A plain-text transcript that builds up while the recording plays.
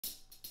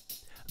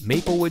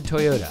Maplewood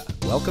Toyota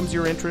welcomes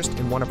your interest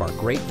in one of our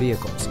great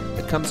vehicles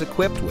that comes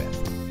equipped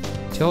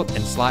with tilt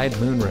and slide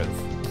moonroof,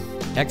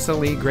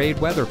 XLE grade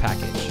weather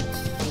package,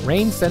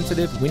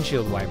 rain-sensitive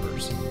windshield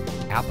wipers,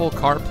 Apple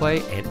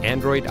CarPlay and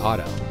Android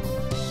Auto,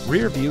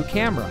 rear view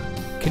camera,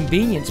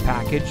 convenience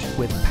package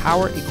with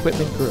power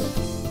equipment group,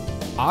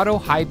 auto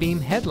high beam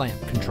headlamp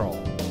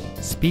control,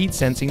 speed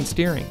sensing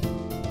steering,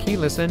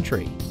 keyless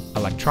entry,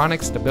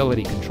 electronic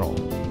stability control,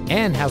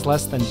 and has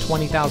less than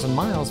 20,000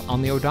 miles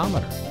on the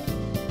odometer.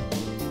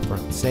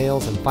 From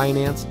sales and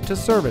finance to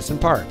service and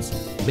parts,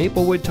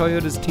 Maplewood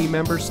Toyota's team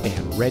members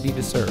stand ready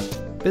to serve.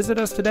 Visit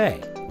us today.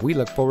 We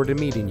look forward to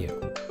meeting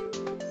you.